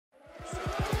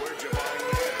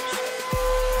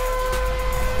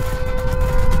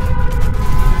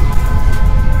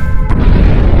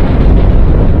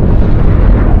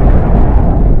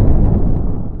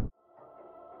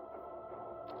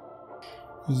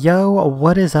Yo,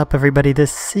 what is up everybody?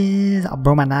 This is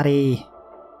Bruchminati,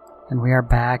 and we are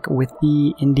back with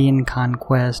the Indian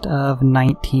Conquest of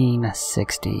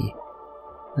 1960.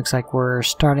 Looks like we're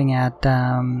starting at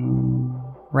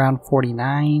round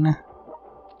 49.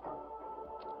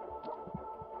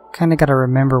 Kinda gotta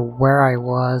remember where I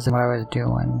was and what I was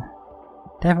doing.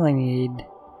 Definitely need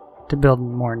to build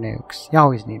more nukes. You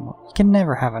always need more. You can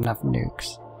never have enough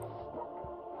nukes.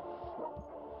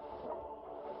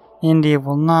 India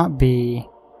will not be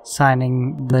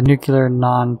signing the Nuclear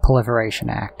Non-Proliferation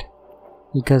Act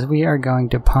because we are going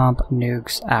to pump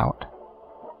nukes out.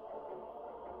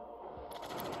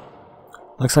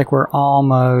 Looks like we're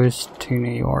almost to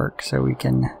New York, so we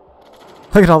can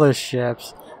look at all those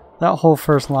ships. That whole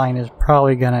first line is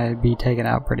probably gonna be taken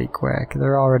out pretty quick.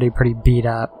 They're already pretty beat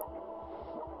up.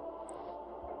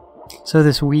 So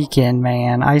this weekend,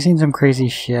 man, I seen some crazy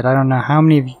shit. I don't know how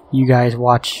many of you guys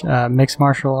watch mixed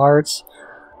martial arts,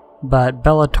 but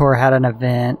Bellator had an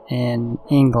event in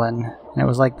England, and it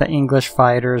was like the English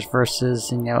fighters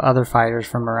versus, other fighters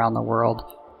from around the world.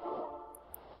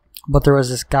 But there was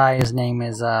this guy, his name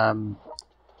is, well,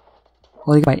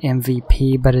 he got my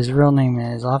MVP, but his real name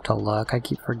is, I'll have to look, I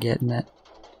keep forgetting it.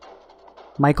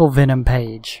 Michael Venom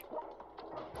Page.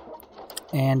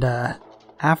 And,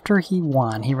 after he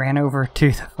won, he ran over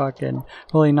to the fucking...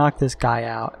 Well, he knocked this guy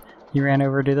out. He ran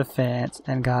over to the fence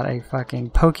and got a fucking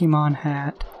Pokemon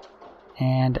hat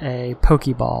and a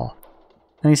Pokeball.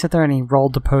 Then he sat there and he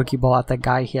rolled the Pokeball at the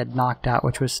guy he had knocked out,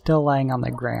 which was still laying on the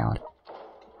ground.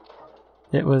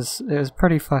 It was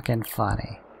pretty fucking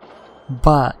funny.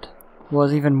 But what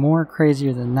was even more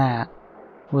crazier than that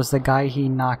was the guy he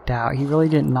knocked out. He really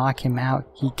didn't knock him out.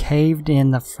 He caved in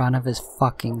the front of his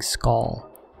fucking skull.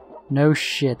 No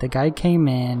shit, the guy came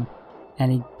in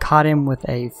and he caught him with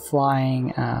a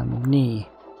flying knee.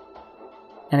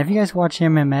 And if you guys watch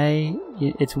MMA,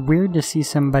 it's weird to see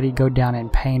somebody go down in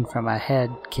pain from a head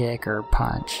kick or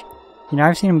punch.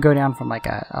 I've seen him go down from like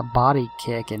a body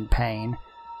kick in pain,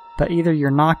 but either you're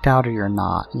knocked out or you're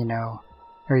not,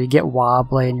 or you get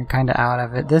wobbly and you're kind of out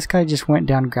of it. This guy just went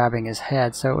down grabbing his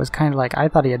head, so it was kind of like I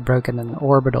thought he had broken an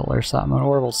orbital or something, an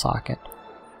orbital socket.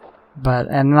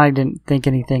 And I didn't think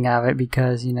anything of it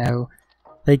because,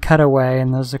 they cut away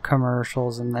and those are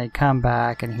commercials and they come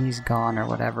back and he's gone or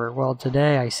whatever. Well,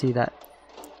 today I see that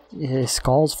his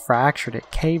skull's fractured. It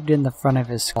caved in the front of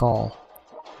his skull.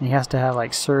 And he has to have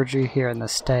like surgery here in the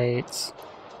States.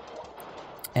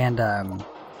 And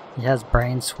he has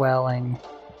brain swelling.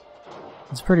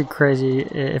 It's pretty crazy.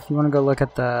 If you want to go look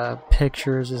at the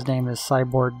pictures, his name is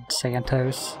Cyborg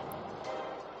Santos.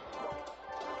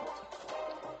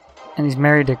 And he's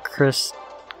married to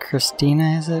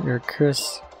Christina, is it? Or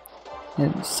Chris?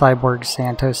 Cyborg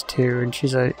Santos too, and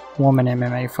she's a woman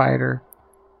MMA fighter.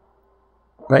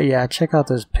 But yeah, check out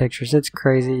those pictures. It's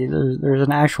crazy. There's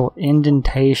an actual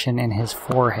indentation in his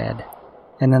forehead.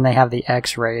 And then they have the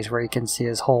x-rays where you can see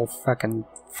his whole fucking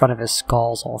front of his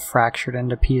skull's all fractured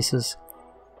into pieces.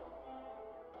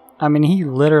 I mean, he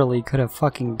literally could have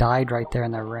fucking died right there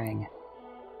in the ring.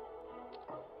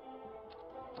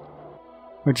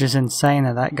 Which is insane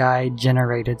that that guy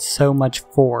generated so much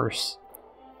force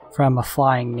from a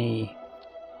flying knee.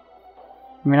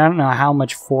 I mean, I don't know how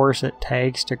much force it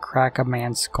takes to crack a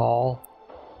man's skull,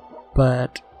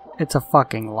 but it's a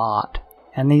fucking lot.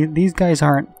 And these guys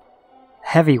aren't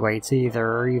heavyweights either,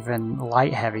 or even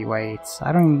light heavyweights.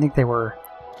 I don't even think they were...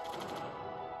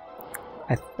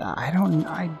 I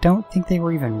don't think they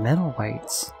were even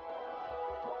middleweights.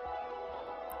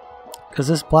 Because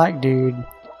this black dude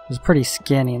was pretty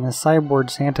skinny, and the Cyborg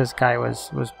Santos guy was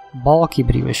bulky,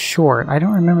 but he was short. I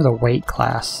don't remember the weight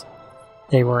class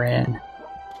they were in.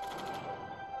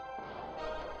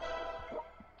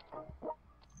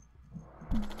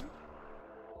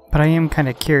 But I am kind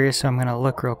of curious, so I'm going to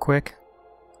look real quick.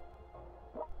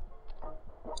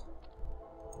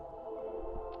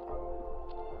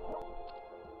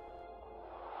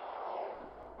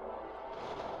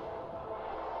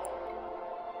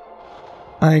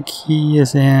 He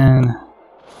is in...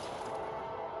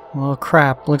 Well,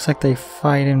 crap. Looks like they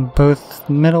fight in both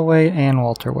middleweight and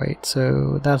welterweight,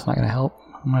 so that's not going to help.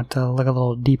 I'm going to have to look a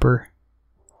little deeper.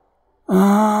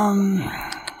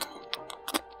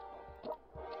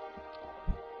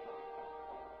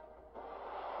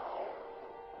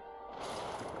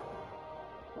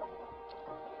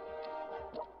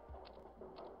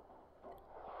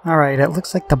 Alright, it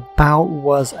looks like the bout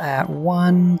was at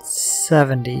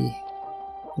 170.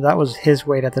 That was his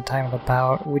weight at the time of the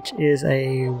bout, which is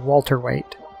a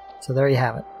welterweight. So there you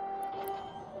have it.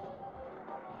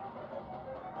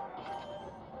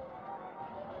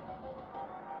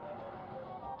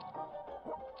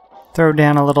 throw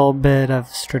down a little bit of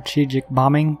strategic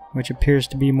bombing, which appears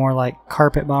to be more like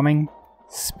carpet bombing.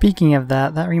 Speaking of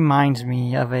that, that reminds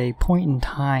me of a point in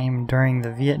time during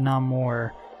the Vietnam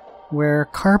War where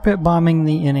carpet bombing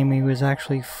the enemy was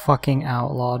actually fucking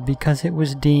outlawed because it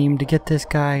was deemed, get this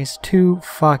guys, too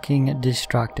fucking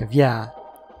destructive. Yeah.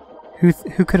 Who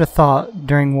could have thought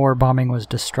during war bombing was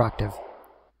destructive?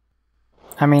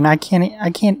 I mean, I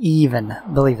can't even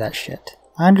believe that shit.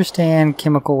 I understand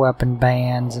chemical weapon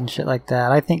bans and shit like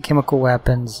that. I think chemical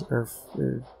weapons are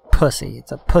pussy.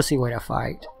 It's a pussy way to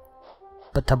fight.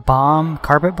 But to bomb,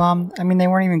 carpet bomb, I mean, they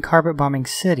weren't even carpet bombing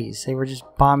cities. They were just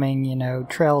bombing, you know,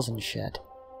 trails and shit.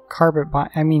 Carpet bomb,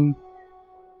 I mean,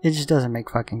 it just doesn't make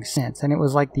fucking sense. And it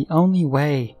was like the only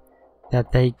way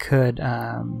that they could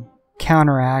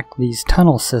counteract these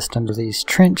tunnel systems, these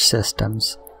trench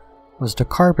systems, was to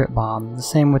carpet bomb. The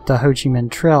same with the Ho Chi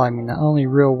Minh Trail. I mean, the only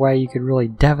real way you could really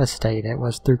devastate it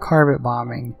was through carpet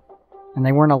bombing. And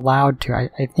they weren't allowed to.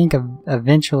 I think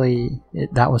eventually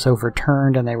that was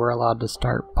overturned and they were allowed to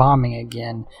start bombing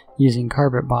again using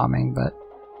carpet bombing, but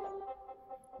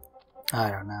I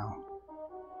don't know.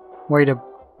 Way to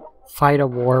fight a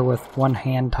war with one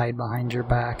hand tied behind your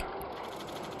back.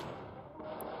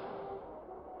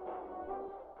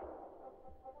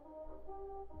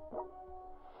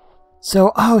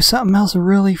 So, oh, something else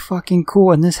really fucking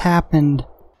cool, and this happened.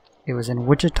 It was in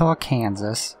Wichita,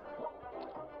 Kansas.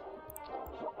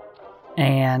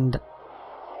 And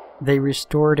they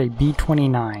restored a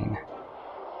B-29.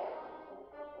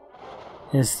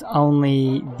 It's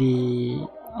only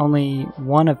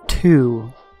one of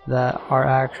two that are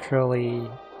actually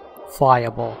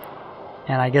flyable.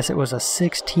 And I guess it was a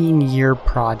 16-year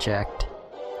project.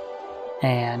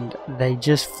 And they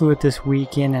just flew it this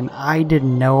weekend, and I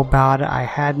didn't know about it. I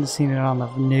hadn't seen it on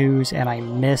the news, and I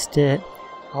missed it.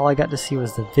 All I got to see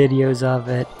was the videos of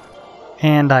it,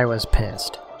 and I was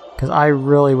pissed. Because I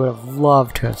really would have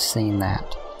loved to have seen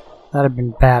that. That would have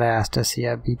been badass to see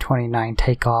a B-29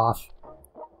 take off.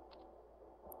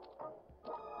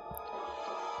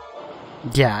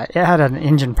 Yeah, it had an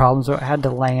engine problem, so it had to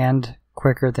land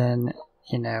quicker than,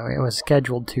 you know, it was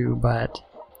scheduled to, but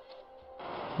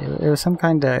it was some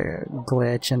kind of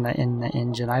glitch in the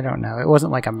engine. I don't know. It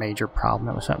wasn't like a major problem.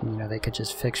 It was something, you know, they could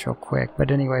just fix real quick. But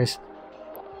anyways,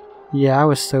 yeah, I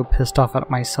was so pissed off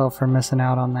at myself for missing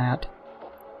out on that.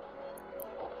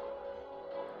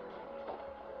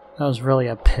 That was really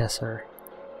a pisser.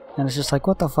 And it's just like,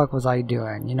 what the fuck was I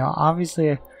doing? You know, obviously,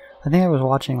 I think I was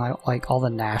watching like all the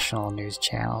national news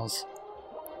channels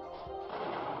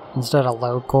instead of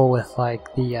local with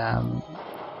like the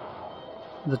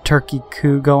Turkey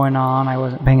coup going on. I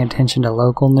wasn't paying attention to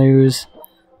local news,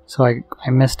 so I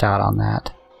missed out on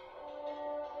that.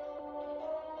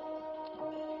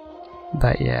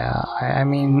 But yeah, I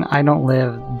mean, I don't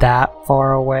live that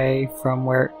far away from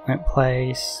where it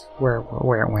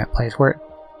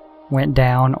went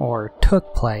down or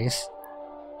took place.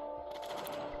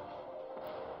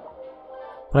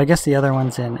 But I guess the other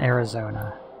one's in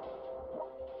Arizona.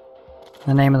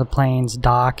 The name of the plane's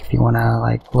Doc, if you want to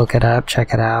like look it up,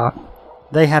 check it out.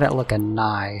 They had it looking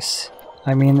nice.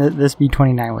 I mean, this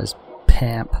B-29 was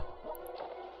pimp.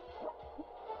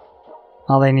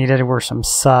 All they needed were some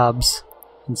subs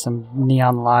and some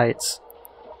neon lights.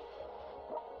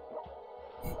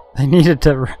 They needed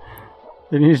to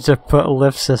put a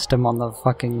lift system on the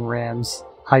fucking rims.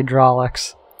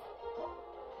 Hydraulics.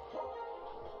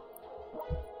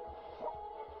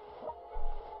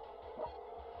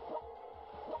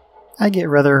 I get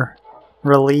rather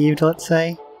relieved, let's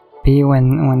say,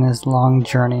 when this long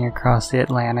journey across the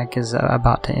Atlantic is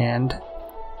about to end.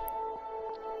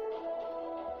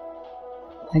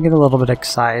 I get a little bit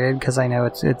excited because I know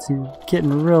it's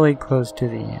getting really close to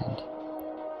the end.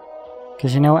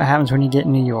 Because you know what happens when you get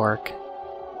in New York?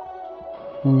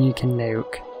 Then you can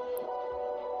nuke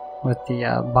with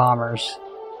the bombers.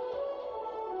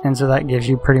 And so that gives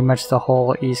you pretty much the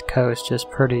whole East Coast just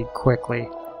pretty quickly.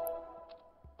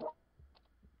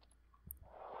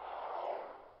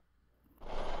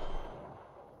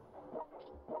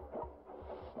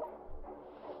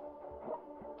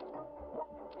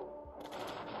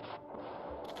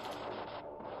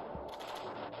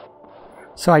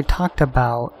 So I talked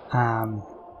about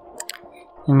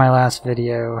in my last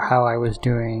video how I was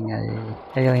doing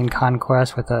a alien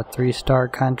conquest with a 3-star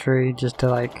country just to,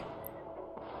 like,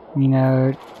 you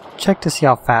know, check to see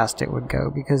how fast it would go,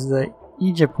 because the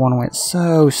Egypt one went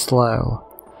so slow.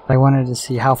 I wanted to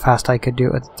see how fast I could do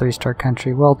it with a 3-star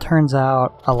country. Well, turns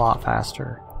out a lot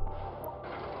faster.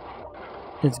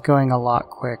 It's going a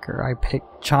lot quicker. I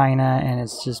picked China and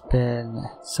it's just been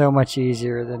so much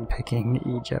easier than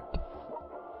picking Egypt.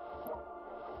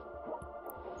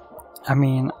 I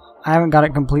mean, I haven't got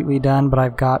it completely done, but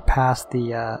I've got past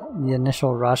the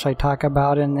initial rush I talk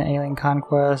about in the Alien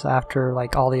Conquest after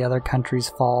like all the other countries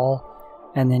fall,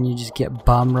 and then you just get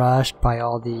bum rushed by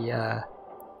all the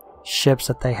ships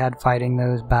that they had fighting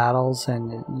those battles.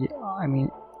 And I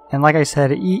mean, and like I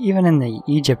said, even in the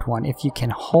Egypt one, if you can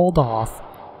hold off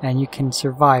and you can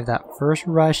survive that first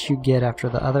rush you get after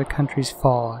the other countries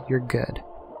fall, you're good.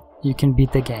 You can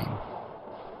beat the game.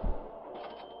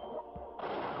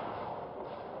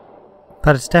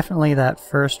 But it's definitely that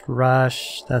first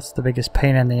rush that's the biggest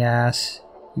pain in the ass.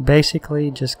 You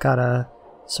basically just gotta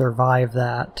survive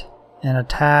that and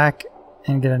attack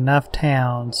and get enough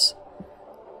towns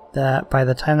that by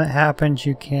the time that happens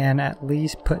you can at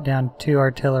least put down 2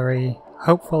 artillery,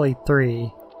 hopefully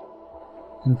 3,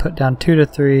 and put down 2 to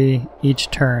 3 each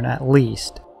turn at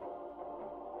least.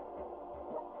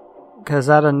 Because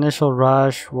that initial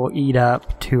rush will eat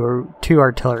up 2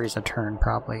 artilleries a turn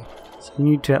probably. So you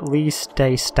need to at least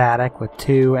stay static with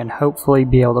 2 and hopefully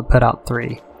be able to put out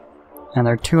 3. And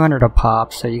they're 200 a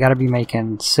pop, so you gotta be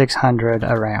making 600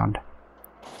 a round.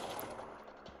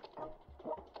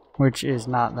 Which is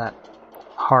not that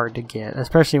hard to get,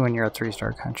 especially when you're a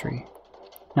 3-star country.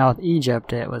 Now with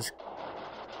Egypt, it was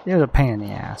a pain in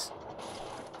the ass.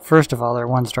 First of all, they're a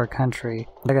 1-star country.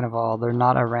 Second of all, they're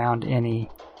not around any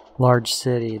large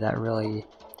city that really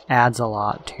adds a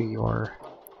lot to your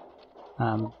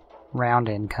round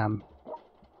income.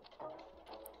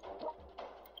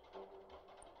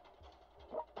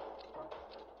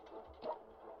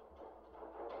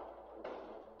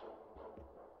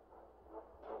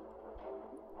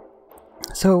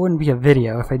 So it wouldn't be a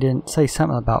video if I didn't say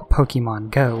something about Pokemon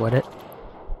Go, would it?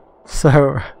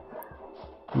 So,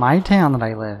 my town that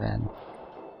I live in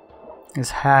is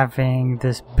having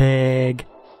this big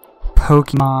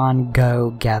Pokemon Go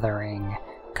gathering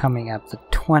coming up the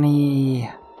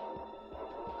 20...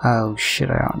 Oh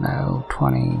shit, I don't know.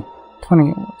 20...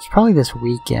 It's probably this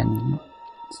weekend.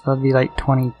 So that'd be like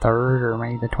 23rd or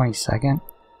maybe the 22nd.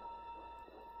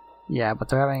 Yeah, but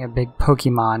they're having a big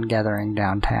Pokemon gathering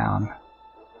downtown.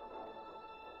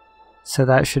 So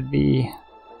that should be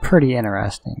pretty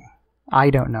interesting. I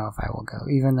don't know if I will go,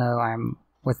 even though I'm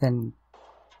within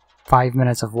 5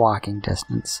 minutes of walking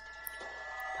distance.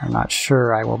 I'm not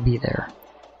sure I will be there.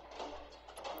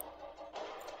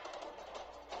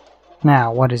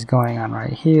 Now, what is going on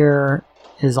right here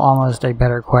is almost a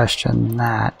better question than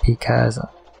that, because...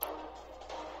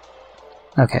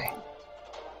 Okay.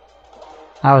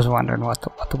 I was wondering what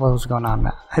was going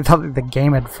on. I thought the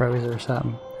game had froze or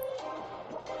something.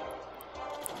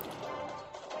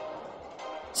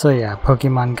 So yeah,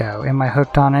 Pokemon Go. Am I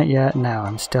hooked on it yet? No,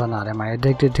 I'm still not. Am I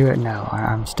addicted to it? No,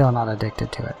 I'm still not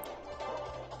addicted to it.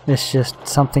 It's just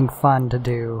something fun to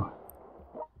do.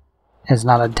 It's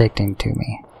not addicting to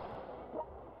me.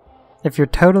 If you're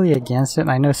totally against it,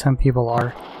 and I know some people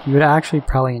are, you would actually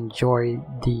probably enjoy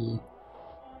the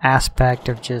aspect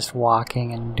of just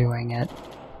walking and doing it.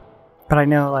 But I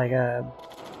know like a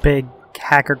big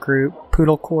hacker group,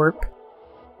 Poodle Corp,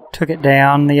 took it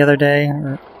down the other day,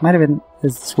 or it might have been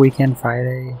this weekend,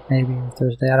 Friday, maybe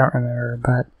Thursday, I don't remember,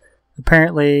 but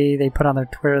apparently they put on their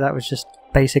Twitter that was just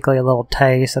basically a little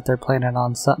taste, that they're planning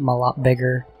on something a lot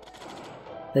bigger.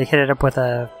 They hit it up with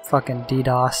a fucking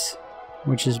DDoS,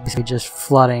 which is basically just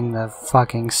flooding the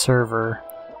fucking server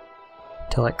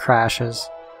till it crashes.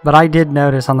 But I did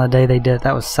notice on the day they did it,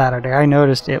 that was Saturday, I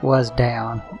noticed it was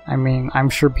down. I mean, I'm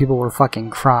sure people were fucking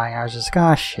crying. I was just like,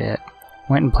 ah, shit.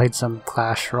 Went and played some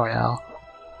Clash Royale.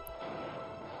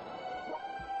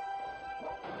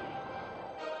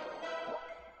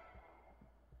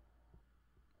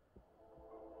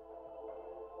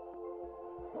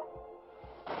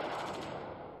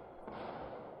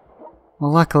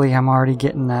 Well, luckily I'm already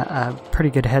getting a pretty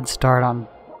good head start on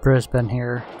Brisbane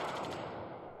here.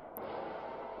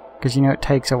 Because you know it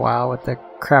takes a while with the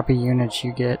crappy units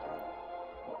you get.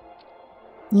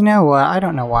 You know what, I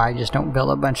don't know why I just don't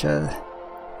build a bunch of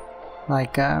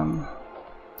like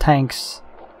tanks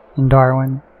in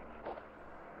Darwin.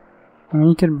 I mean,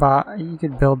 you could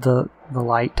build the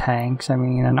light tanks. I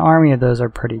mean, an army of those are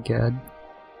pretty good.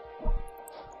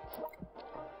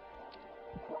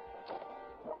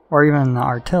 Or even the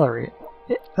artillery.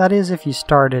 That is if you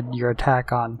started your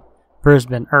attack on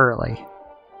Brisbane early.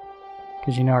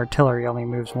 Because you know artillery only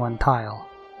moves 1 tile.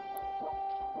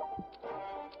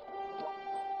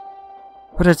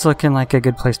 But it's looking like a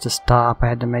good place to stop. I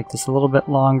had to make this a little bit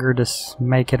longer to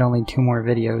make it only 2 more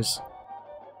videos.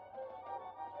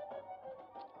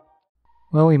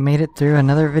 Well, we made it through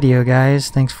another video, guys.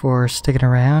 Thanks for sticking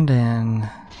around and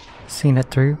seeing it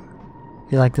through.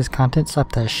 If you like this content,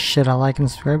 slap the shit I like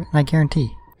and subscribe, and I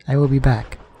guarantee I will be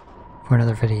back for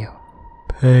another video.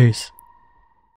 Peace.